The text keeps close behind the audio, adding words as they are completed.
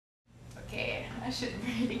should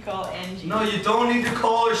really call Angie. No, you don't need to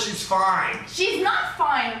call her. She's fine. She's not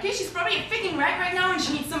fine, okay? She's probably a freaking wreck right now and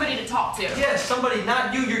she needs somebody to talk to. Yes, somebody,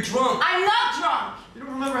 not you. You're drunk. I'm not drunk. You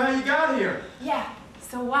don't remember how you got here? Yeah,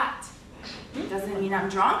 so what? It doesn't mean I'm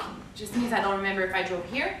drunk. It just means I don't remember if I drove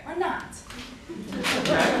here or not.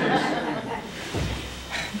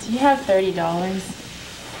 Do you have $30?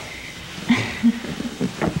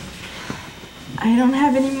 I don't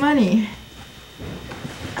have any money.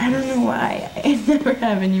 I don't know why. I never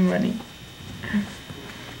have any money.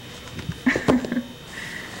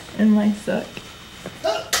 And I suck.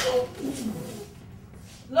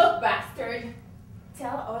 Look, bastard.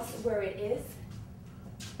 Tell us where it is.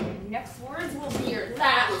 Next words will be your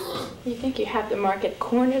last. You think you have the market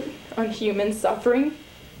cornered on human suffering?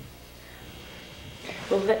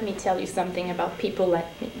 Well, let me tell you something about people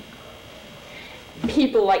like me.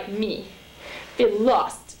 People like me feel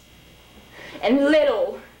lost and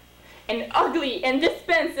little and ugly and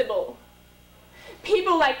dispensable.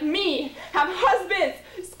 People like me have husbands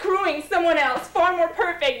screwing someone else far more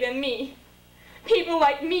perfect than me. People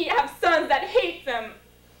like me have sons that hate them.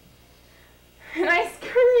 And I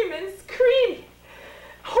scream and scream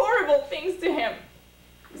horrible things to him.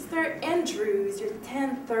 Mr. Andrews, your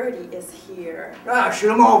 10:30 is here. Ah,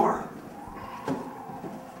 shoot him over.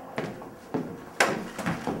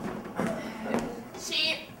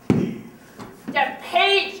 See, the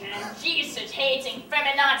pagan Jesus-hating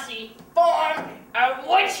feminazi formed a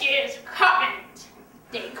witch's covenant.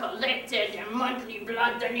 They collected their monthly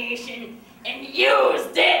blood donation and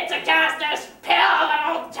used it to cast a spell that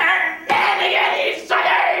will turn men against each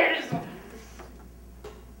other.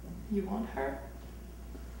 You want her?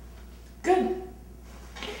 Good.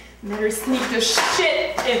 Better sneak the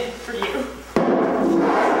shit in for you.